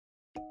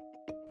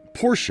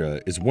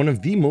Porsche is one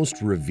of the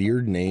most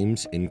revered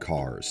names in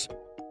cars.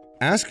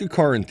 Ask a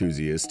car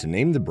enthusiast to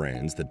name the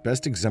brands that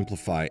best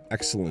exemplify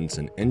excellence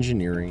in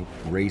engineering,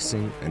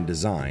 racing, and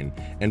design,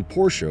 and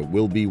Porsche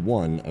will be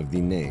one of the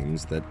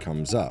names that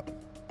comes up.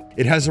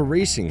 It has a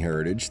racing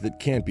heritage that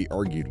can't be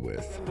argued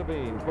with.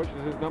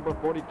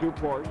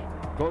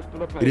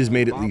 It has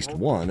made at least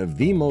one of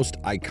the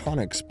most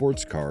iconic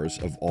sports cars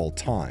of all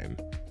time,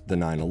 the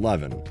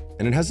 911,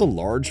 and it has a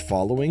large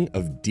following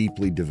of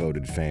deeply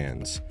devoted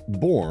fans.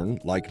 Born,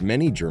 like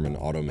many German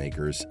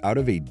automakers, out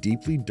of a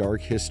deeply dark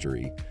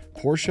history,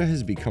 Porsche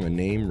has become a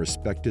name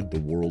respected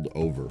the world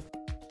over.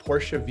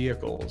 Porsche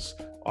vehicles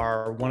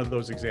are one of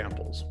those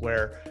examples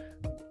where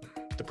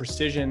the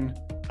precision,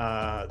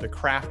 the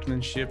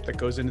craftsmanship that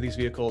goes into these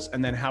vehicles,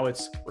 and then how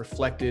it's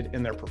reflected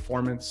in their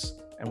performance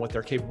and what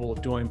they're capable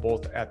of doing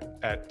both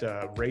at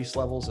race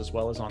levels as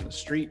well as on the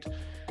street,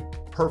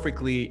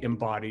 perfectly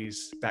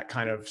embodies that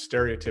kind of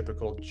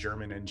stereotypical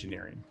German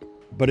engineering.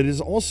 But it is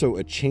also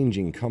a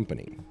changing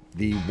company.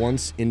 The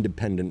once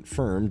independent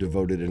firm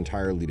devoted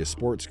entirely to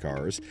sports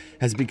cars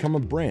has become a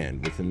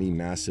brand within the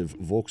massive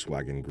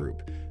Volkswagen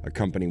Group, a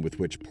company with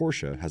which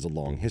Porsche has a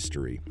long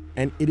history.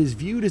 And it is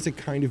viewed as a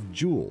kind of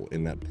jewel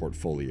in that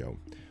portfolio.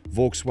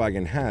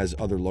 Volkswagen has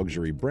other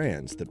luxury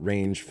brands that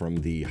range from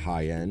the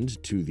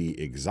high-end to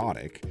the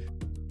exotic,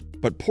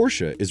 but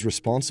Porsche is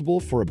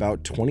responsible for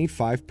about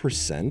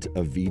 25%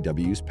 of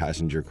VW's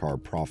passenger car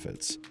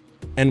profits.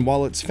 And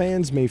while its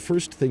fans may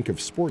first think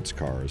of sports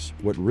cars,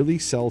 what really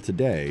sell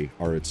today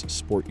are its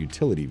sport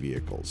utility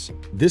vehicles.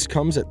 This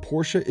comes at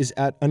Porsche is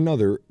at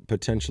another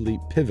potentially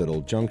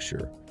pivotal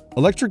juncture.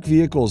 Electric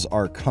vehicles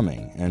are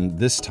coming, and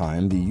this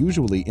time the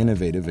usually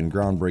innovative and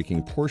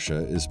groundbreaking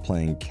Porsche is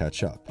playing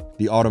catch-up.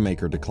 The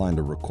automaker declined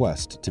a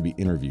request to be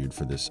interviewed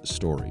for this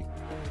story.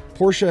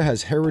 Porsche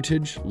has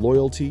heritage,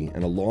 loyalty,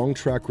 and a long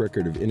track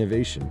record of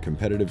innovation,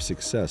 competitive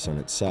success on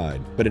its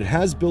side. But it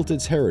has built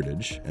its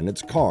heritage and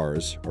its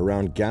cars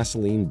around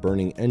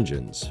gasoline-burning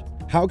engines.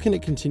 How can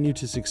it continue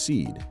to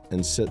succeed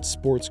and set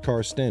sports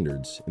car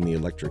standards in the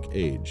electric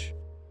age?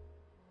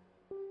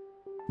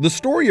 The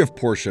story of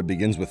Porsche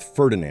begins with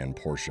Ferdinand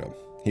Porsche.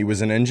 He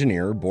was an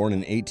engineer born in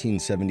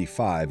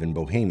 1875 in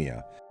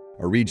Bohemia,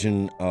 a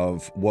region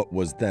of what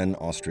was then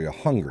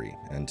Austria-Hungary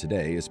and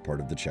today is part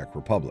of the Czech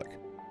Republic.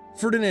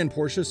 Ferdinand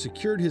Porsche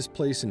secured his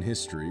place in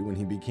history when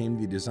he became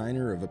the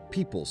designer of a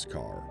people's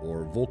car,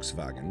 or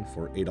Volkswagen,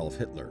 for Adolf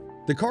Hitler.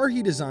 The car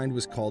he designed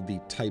was called the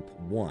Type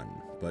 1,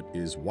 but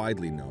is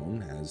widely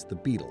known as the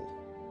Beetle.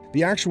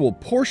 The actual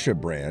Porsche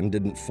brand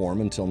didn't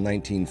form until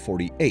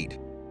 1948.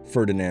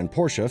 Ferdinand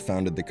Porsche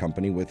founded the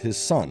company with his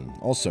son,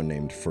 also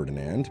named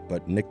Ferdinand,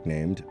 but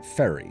nicknamed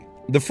Ferry.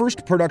 The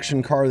first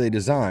production car they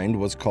designed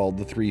was called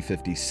the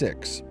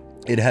 356.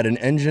 It had an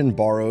engine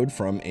borrowed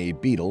from a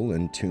Beetle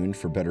and tuned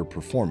for better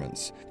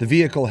performance. The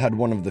vehicle had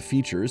one of the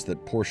features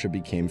that Porsche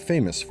became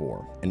famous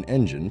for, an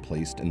engine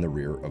placed in the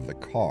rear of the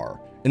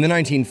car. In the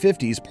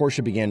 1950s,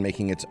 Porsche began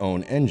making its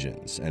own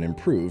engines and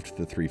improved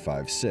the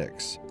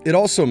 356. It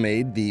also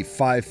made the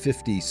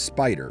 550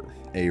 Spider,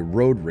 a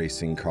road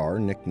racing car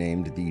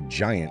nicknamed the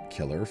Giant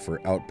Killer for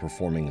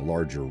outperforming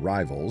larger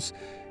rivals,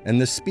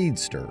 and the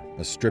Speedster,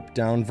 a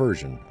stripped-down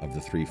version of the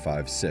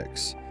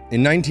 356.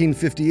 In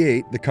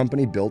 1958, the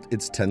company built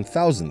its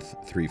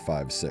 10,000th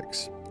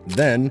 356.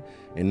 Then,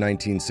 in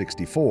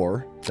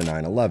 1964, the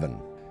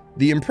 911.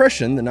 The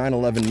impression the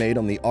 911 made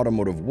on the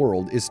automotive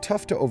world is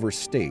tough to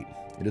overstate.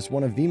 It is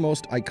one of the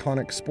most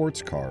iconic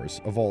sports cars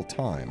of all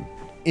time.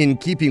 In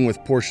keeping with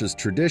Porsche's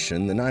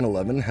tradition, the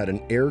 911 had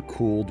an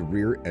air-cooled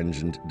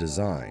rear-engined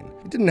design.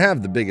 It didn't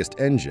have the biggest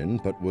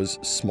engine, but was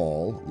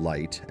small,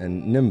 light,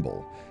 and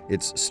nimble.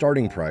 Its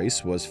starting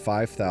price was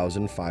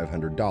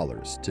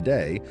 $5,500.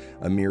 Today,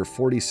 a mere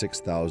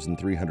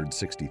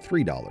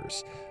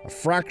 $46,363, a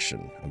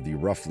fraction of the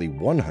roughly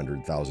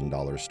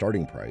 $100,000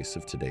 starting price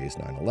of today's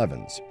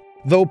 911s.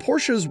 Though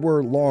Porsches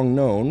were long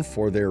known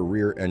for their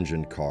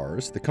rear-engined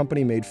cars, the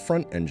company made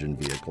front-engine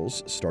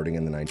vehicles starting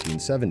in the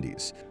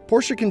 1970s.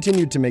 Porsche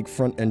continued to make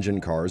front-engine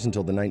cars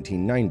until the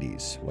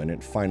 1990s, when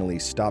it finally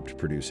stopped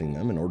producing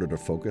them in order to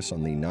focus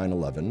on the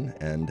 911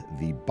 and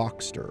the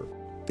Boxster.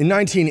 In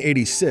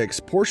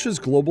 1986, Porsche's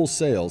global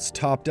sales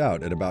topped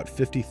out at about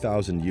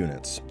 50,000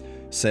 units.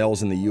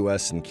 Sales in the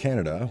US and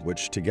Canada,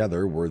 which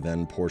together were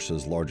then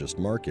Porsche's largest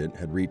market,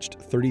 had reached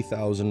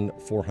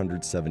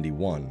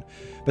 30,471,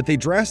 but they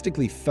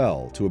drastically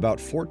fell to about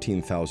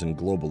 14,000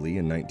 globally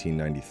in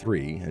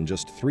 1993 and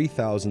just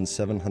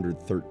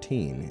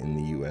 3,713 in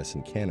the US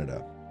and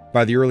Canada.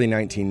 By the early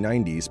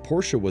 1990s,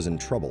 Porsche was in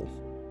trouble.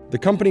 The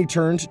company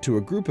turned to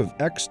a group of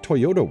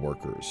ex-Toyota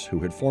workers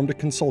who had formed a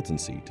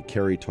consultancy to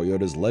carry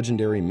Toyota's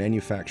legendary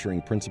manufacturing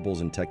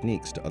principles and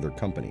techniques to other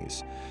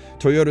companies.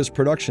 Toyota's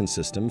production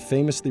system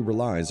famously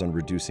relies on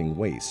reducing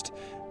waste.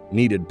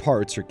 Needed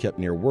parts are kept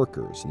near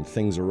workers, and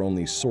things are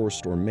only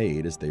sourced or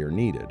made as they are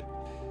needed.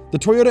 The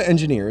Toyota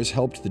engineers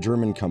helped the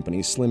German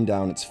company slim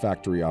down its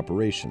factory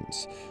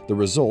operations. The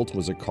result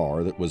was a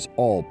car that was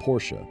all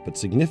Porsche, but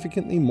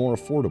significantly more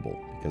affordable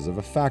because of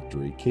a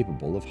factory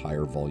capable of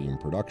higher volume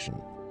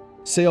production.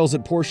 Sales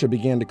at Porsche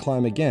began to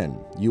climb again.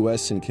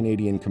 US and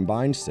Canadian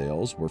combined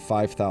sales were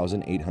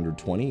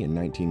 5,820 in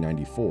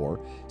 1994,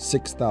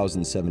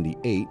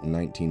 6,078 in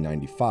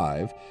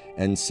 1995,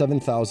 and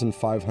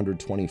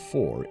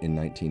 7,524 in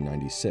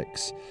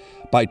 1996.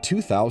 By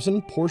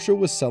 2000, Porsche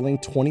was selling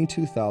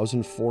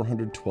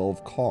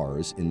 22,412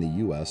 cars in the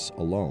US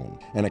alone.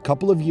 And a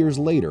couple of years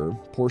later,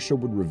 Porsche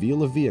would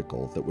reveal a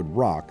vehicle that would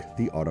rock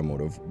the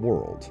automotive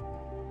world: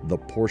 the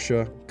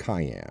Porsche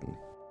Cayenne.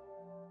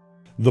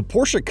 The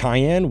Porsche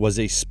Cayenne was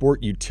a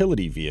sport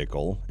utility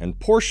vehicle, and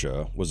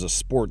Porsche was a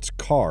sports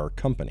car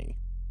company.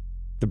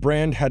 The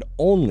brand had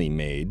only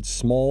made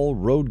small,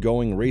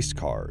 road-going race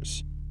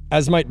cars.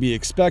 As might be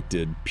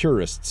expected,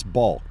 purists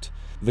balked.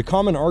 The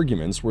common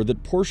arguments were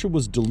that Porsche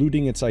was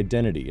diluting its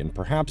identity and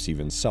perhaps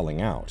even selling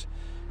out.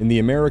 In the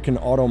American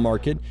auto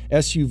market,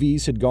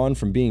 SUVs had gone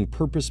from being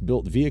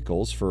purpose-built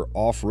vehicles for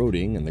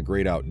off-roading and the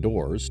great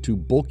outdoors to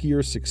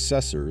bulkier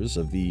successors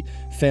of the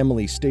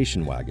family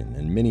station wagon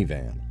and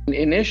minivan.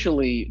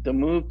 Initially, the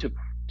move to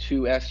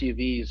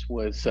SUVs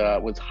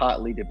was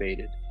hotly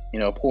debated.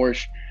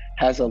 Porsche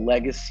has a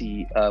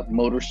legacy of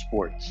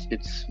motorsports.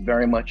 It's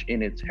very much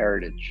in its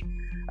heritage.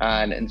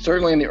 And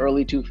certainly in the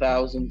early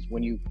 2000s,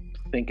 when you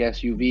think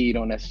SUV, you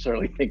don't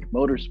necessarily think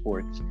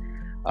motorsports.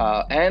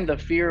 And the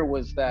fear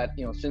was that,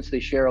 since they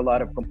share a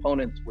lot of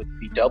components with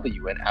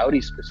VW and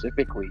Audi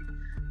specifically,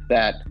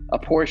 that a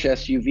Porsche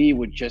SUV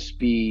would just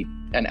be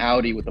an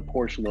Audi with a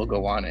Porsche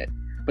logo on it.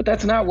 But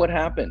that's not what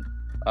happened.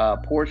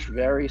 Porsche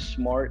very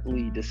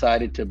smartly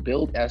decided to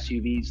build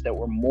SUVs that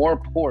were more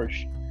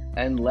Porsche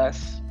and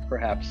less,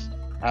 perhaps,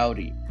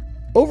 Audi.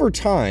 Over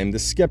time, the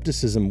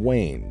skepticism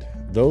waned.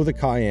 Though the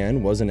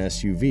Cayenne was an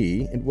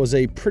SUV, it was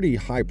a pretty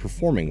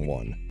high-performing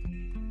one.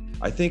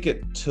 I think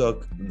it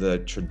took the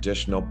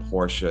traditional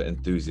Porsche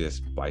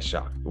enthusiast by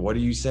shock. What are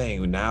you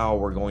saying? Now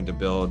we're going to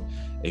build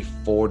a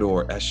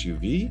four-door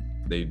SUV?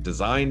 They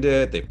designed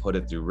it, they put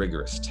it through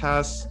rigorous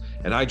tests,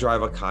 and I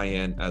drive a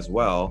Cayenne as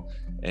well.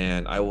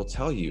 And I will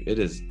tell you, it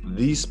is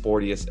the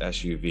sportiest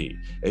SUV.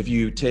 If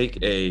you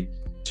take a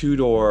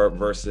two-door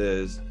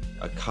versus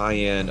a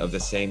Cayenne of the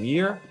same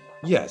year,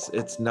 yes,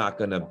 it's not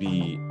going to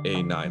be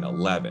a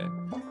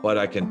 911, but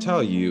I can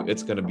tell you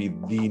it's going to be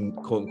the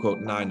quote-unquote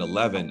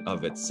 911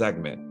 of its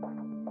segment.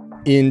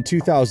 In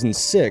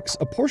 2006,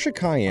 a Porsche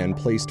Cayenne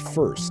placed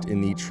first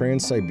in the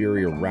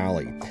Trans-Siberia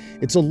Rally.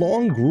 It's a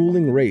long,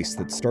 grueling race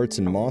that starts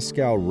in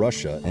Moscow,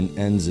 Russia, and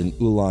ends in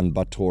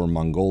Ulaanbaatar,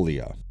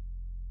 Mongolia.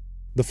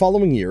 The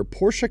following year,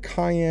 Porsche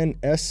Cayenne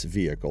S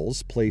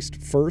vehicles placed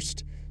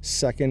first,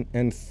 second,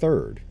 and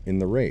third in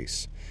the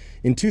race.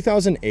 In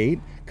 2008,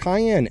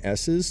 Cayenne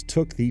S's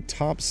took the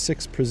top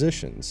 6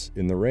 positions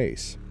in the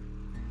race.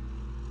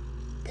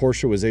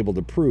 Porsche was able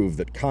to prove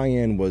that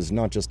Cayenne was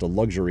not just a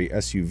luxury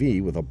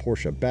SUV with a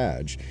Porsche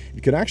badge,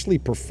 it could actually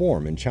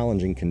perform in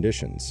challenging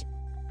conditions.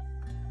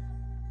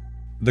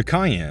 The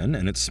Cayenne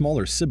and its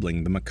smaller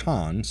sibling, the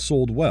Macan,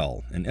 sold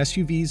well, and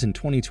SUVs in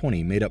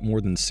 2020 made up more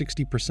than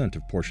 60%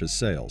 of Porsche's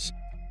sales.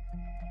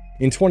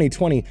 In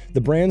 2020, the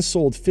brand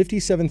sold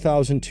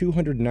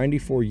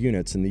 57,294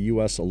 units in the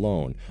US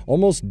alone,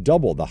 almost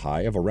double the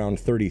high of around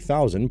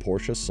 30,000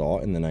 Porsche saw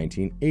in the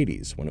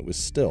 1980s, when it was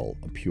still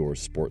a pure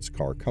sports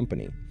car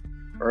company.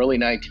 Early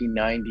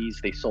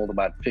 1990s, they sold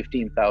about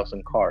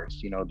 15,000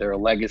 cars. Their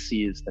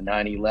legacy is the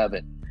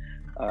 911.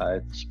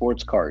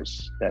 Sports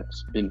cars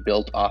that's been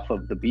built off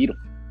of the Beetle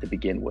to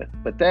begin with.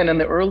 But then in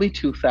the early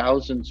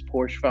 2000s,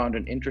 Porsche found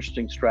an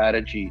interesting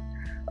strategy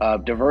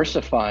of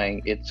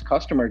diversifying its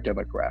customer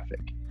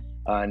demographic,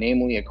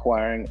 namely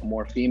acquiring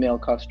more female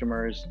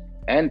customers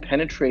and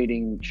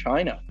penetrating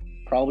China,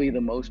 probably the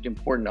most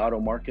important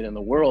auto market in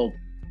the world,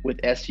 with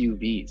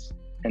SUVs.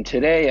 And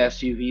today,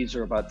 SUVs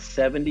are about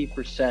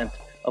 70%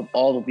 of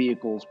all the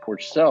vehicles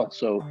Porsche sells.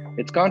 So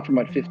it's gone from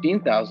about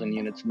 15,000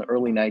 units in the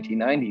early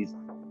 1990s.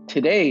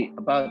 Today,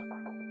 about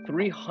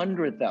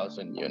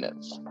 300,000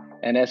 units,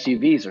 and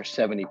SUVs are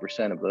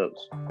 70% of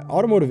those.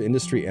 Automotive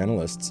industry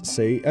analysts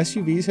say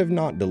SUVs have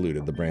not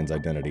diluted the brand's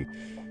identity.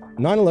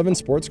 911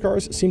 sports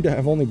cars seem to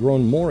have only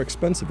grown more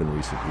expensive in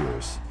recent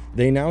years.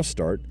 They now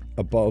start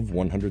above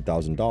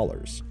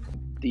 $100,000.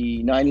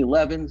 The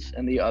 911s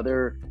and the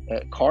other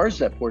cars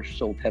that Porsche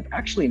sold have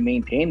actually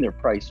maintained their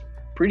price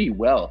pretty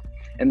well.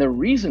 And the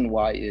reason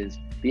why is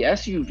the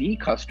SUV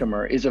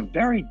customer is a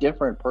very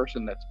different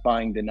person that's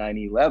buying the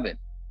 911.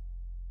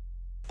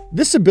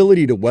 This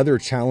ability to weather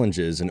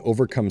challenges and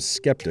overcome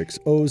skeptics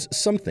owes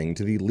something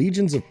to the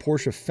legions of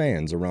Porsche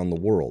fans around the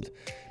world.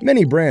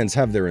 Many brands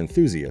have their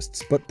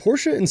enthusiasts, but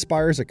Porsche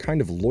inspires a kind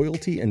of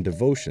loyalty and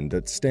devotion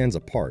that stands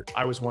apart.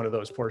 I was one of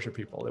those Porsche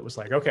people. It was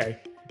like, okay,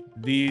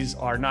 these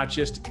are not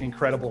just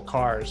incredible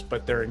cars,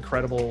 but they're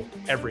incredible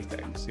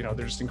everything.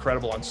 They're just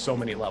incredible on so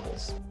many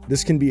levels.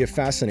 This can be a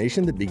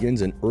fascination that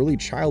begins in early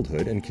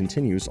childhood and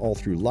continues all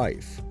through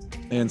life.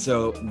 And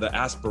so the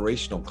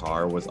aspirational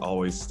car was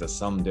always to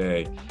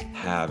someday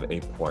have a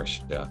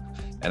Porsche.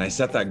 And I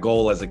set that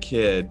goal as a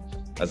kid,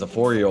 as a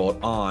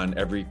 4-year-old, on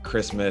every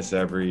Christmas,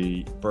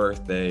 every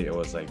birthday. It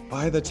was like,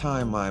 by the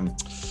time I'm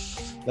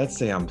let's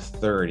say I'm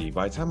 30.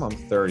 By the time I'm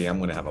 30, I'm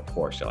going to have a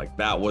Porsche. Like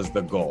that was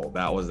the goal.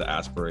 That was the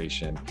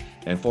aspiration.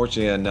 And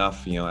fortunately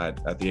enough,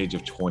 at the age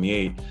of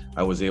 28,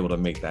 I was able to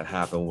make that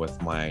happen with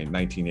my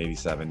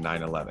 1987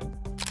 911.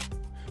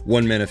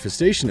 One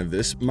manifestation of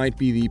this might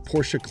be the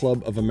Porsche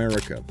Club of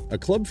America, a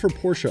club for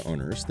Porsche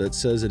owners that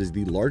says it is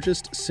the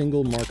largest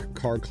single-mark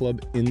car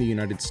club in the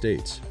United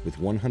States, with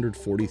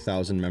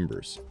 140,000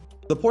 members.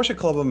 The Porsche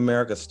Club of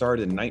America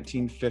started in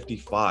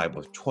 1955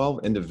 with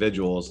 12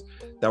 individuals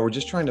that were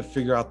just trying to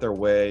figure out their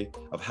way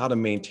of how to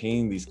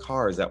maintain these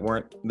cars there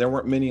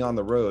weren't many on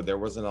the road. There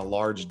wasn't a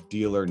large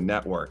dealer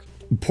network.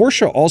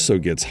 Porsche also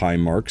gets high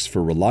marks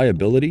for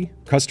reliability,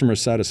 customer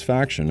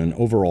satisfaction, and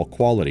overall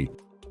quality.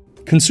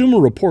 Consumer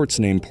Reports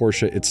named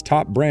Porsche its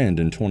top brand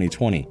in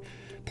 2020.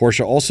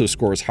 Porsche also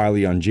scores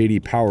highly on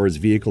J.D. Power's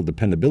vehicle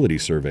dependability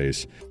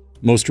surveys.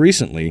 Most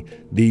recently,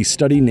 the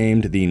study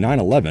named the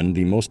 911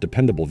 the most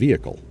dependable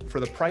vehicle. For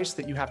the price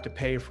that you have to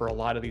pay for a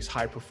lot of these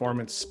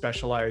high-performance,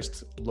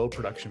 specialized,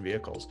 low-production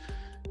vehicles,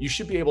 you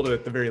should be able to,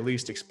 at the very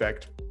least,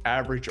 expect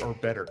average or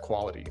better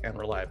quality and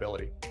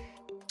reliability.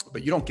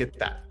 But you don't get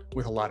that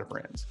with a lot of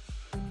brands.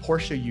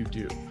 Porsche, you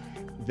do.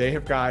 They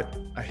have got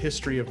a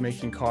history of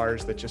making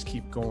cars that just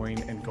keep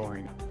going and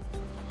going.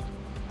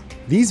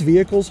 These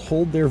vehicles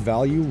hold their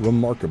value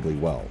remarkably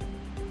well.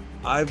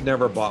 I've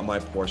never bought my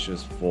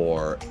Porsches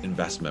for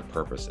investment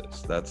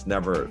purposes. That's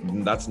never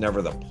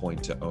the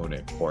point to own a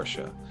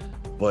Porsche.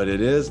 But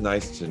it is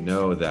nice to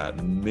know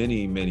that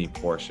many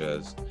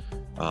Porsches,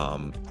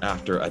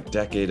 after a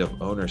decade of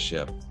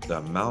ownership, the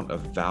amount of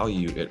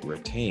value it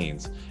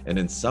retains, and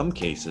in some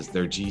cases,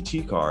 their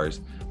GT cars,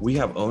 we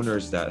have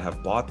owners that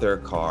have bought their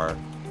car,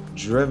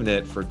 driven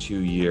it for 2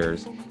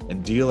 years,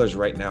 and dealers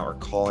right now are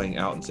calling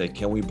out and say,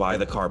 can we buy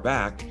the car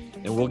back?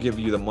 And we'll give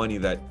you the money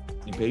that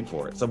you paid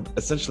for it. So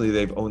essentially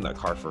they've owned that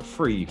car for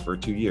free for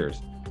 2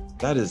 years.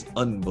 That is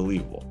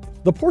unbelievable.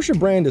 The Porsche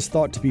brand is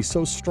thought to be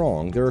so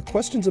strong, there are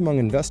questions among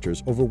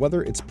investors over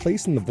whether its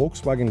place in the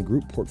Volkswagen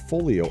Group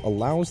portfolio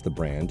allows the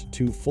brand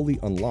to fully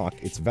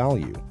unlock its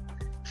value.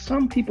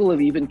 Some people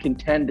have even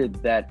contended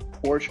that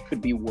Porsche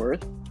could be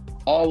worth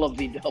all of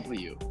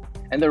VW.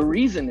 And the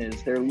reason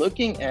is they're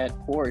looking at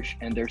Porsche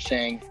and they're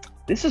saying,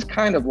 this is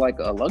kind of like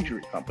a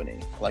luxury company,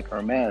 like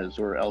Hermes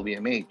or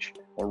LVMH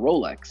or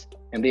Rolex.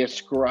 And they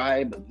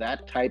ascribe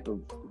that type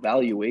of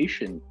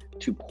valuation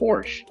to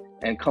Porsche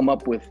and come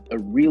up with a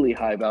really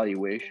high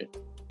valuation.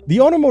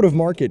 The automotive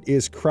market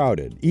is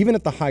crowded, even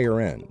at the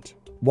higher end.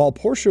 While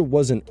Porsche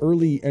was an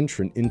early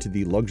entrant into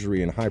the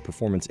luxury and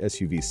high-performance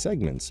SUV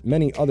segments,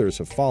 many others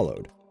have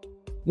followed.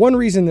 One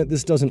reason that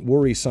this doesn't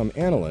worry some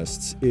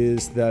analysts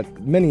is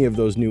that many of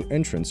those new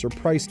entrants are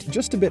priced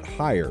just a bit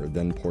higher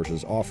than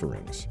Porsche's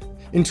offerings.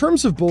 In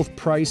terms of both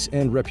price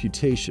and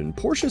reputation,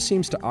 Porsche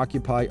seems to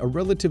occupy a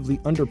relatively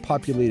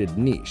underpopulated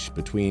niche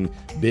between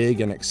big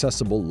and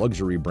accessible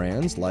luxury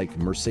brands like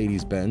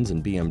Mercedes-Benz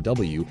and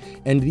BMW,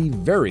 and the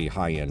very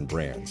high-end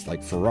brands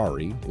like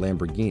Ferrari,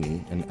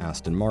 Lamborghini, and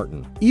Aston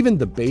Martin. Even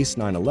the base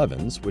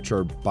 911s, which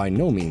are by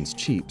no means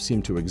cheap,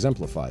 seem to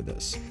exemplify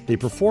this. They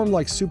perform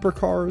like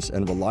supercars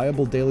and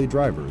reliable daily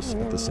drivers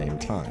at the same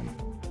time.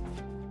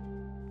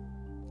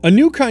 A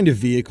new kind of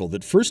vehicle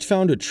that first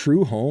found a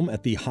true home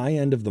at the high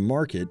end of the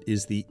market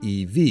is the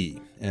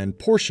EV, and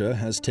Porsche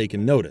has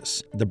taken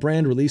notice. The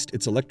brand released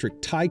its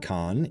electric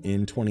Taycan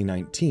in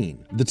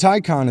 2019. The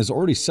Taycan is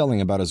already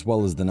selling about as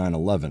well as the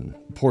 911.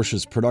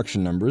 Porsche's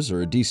production numbers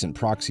are a decent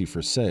proxy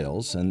for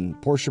sales, and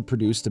Porsche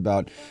produced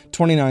about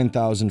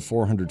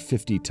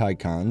 29,450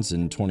 Taycans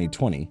in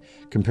 2020,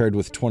 compared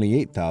with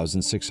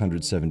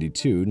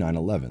 28,672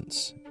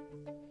 911s.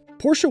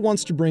 Porsche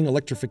wants to bring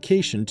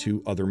electrification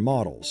to other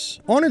models.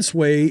 On its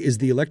way is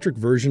the electric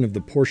version of the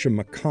Porsche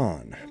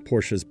Macan,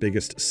 Porsche's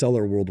biggest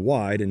seller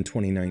worldwide in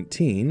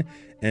 2019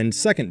 and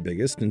second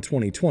biggest in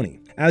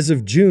 2020. As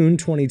of June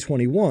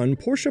 2021,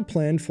 Porsche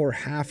planned for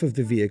half of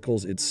the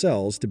vehicles it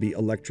sells to be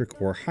electric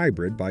or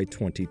hybrid by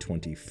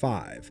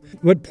 2025.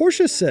 But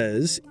Porsche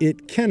says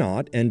it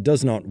cannot and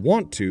does not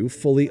want to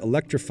fully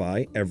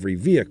electrify every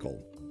vehicle.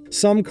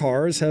 Some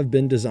cars have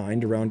been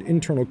designed around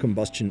internal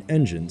combustion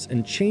engines,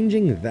 and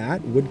changing that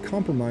would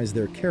compromise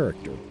their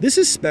character. This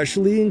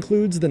especially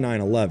includes the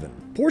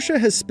 911. Porsche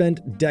has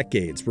spent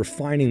decades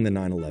refining the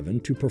 911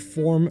 to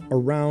perform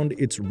around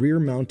its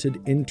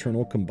rear-mounted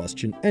internal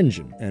combustion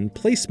engine, and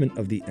placement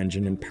of the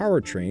engine and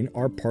powertrain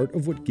are part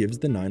of what gives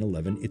the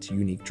 911 its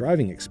unique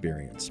driving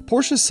experience.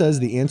 Porsche says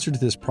the answer to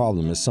this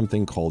problem is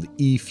something called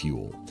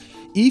e-fuel.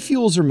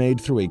 E-fuels are made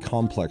through a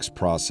complex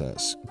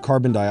process.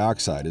 Carbon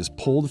dioxide is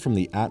pulled from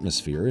the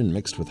atmosphere and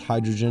mixed with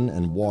hydrogen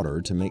and water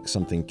to make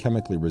something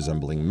chemically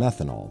resembling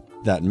methanol.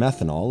 That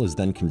methanol is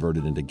then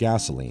converted into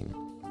gasoline.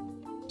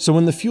 So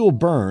when the fuel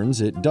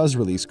burns, it does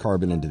release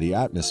carbon into the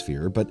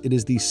atmosphere, but it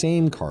is the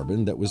same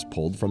carbon that was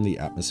pulled from the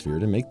atmosphere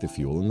to make the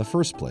fuel in the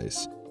first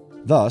place.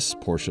 Thus,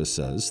 Porsche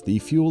says, the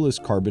fuel is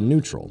carbon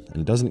neutral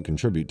and doesn't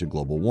contribute to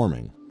global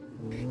warming.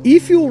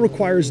 E-fuel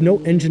requires no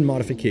engine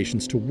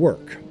modifications to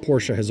work.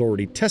 Porsche has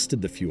already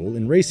tested the fuel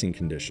in racing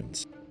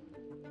conditions.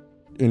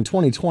 In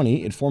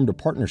 2020, it formed a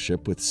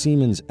partnership with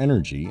Siemens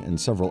Energy and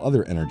several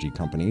other energy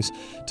companies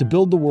to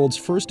build the world's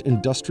first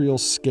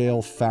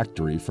industrial-scale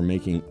factory for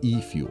making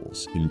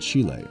e-fuels in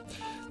Chile.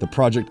 The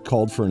project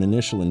called for an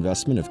initial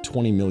investment of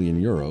 20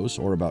 million euros,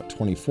 or about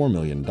 $24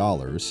 million,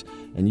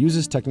 and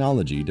uses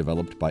technology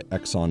developed by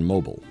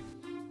ExxonMobil.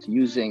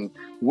 Using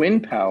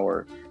wind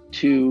power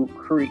to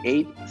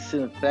create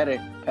synthetic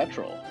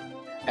petrol.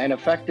 And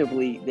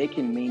effectively, they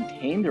can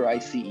maintain their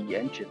ICE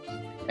engines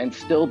and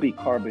still be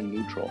carbon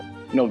neutral.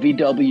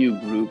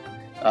 VW Group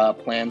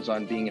plans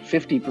on being at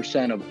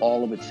 50% of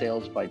all of its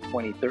sales by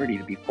 2030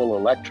 to be full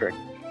electric.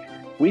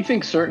 We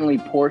think certainly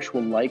Porsche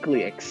will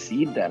likely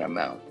exceed that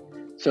amount.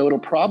 So it'll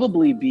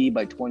probably be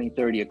by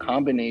 2030 a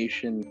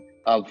combination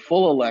of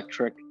full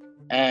electric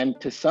and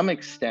to some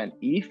extent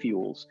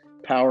e-fuels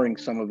powering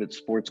some of its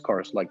sports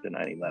cars like the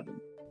 911.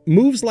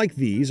 Moves like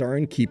these are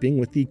in keeping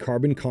with the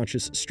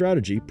carbon-conscious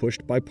strategy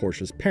pushed by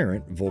Porsche's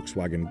parent,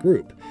 Volkswagen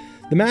Group.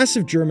 The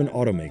massive German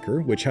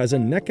automaker, which has a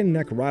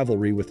neck-and-neck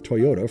rivalry with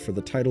Toyota for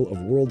the title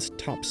of world's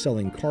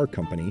top-selling car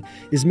company,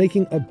 is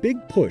making a big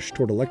push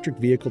toward electric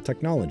vehicle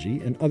technology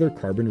and other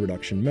carbon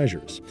reduction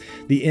measures.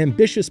 The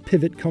ambitious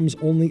pivot comes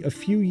only a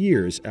few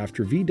years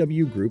after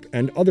VW Group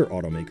and other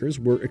automakers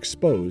were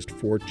exposed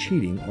for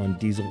cheating on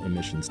diesel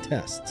emissions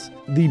tests.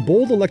 The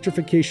bold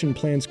electrification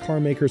plans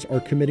car makers are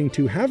committing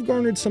to have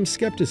garnered some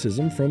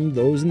skepticism from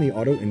those in the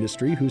auto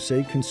industry who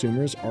say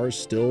consumers are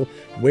still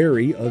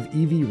wary of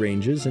EV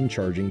ranges and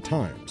charging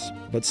times.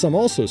 But some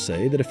also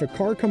say that if a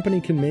car company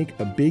can make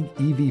a big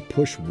EV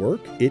push work,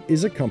 it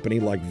is a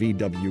company like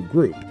VW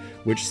Group,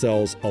 which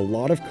sells a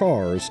lot of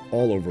cars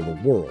all over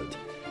the world.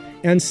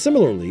 And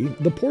similarly,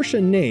 the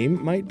Porsche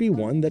name might be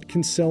one that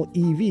can sell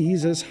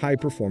EVs as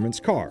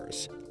high-performance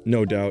cars.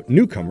 No doubt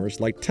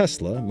newcomers like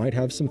Tesla might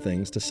have some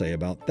things to say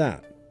about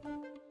that.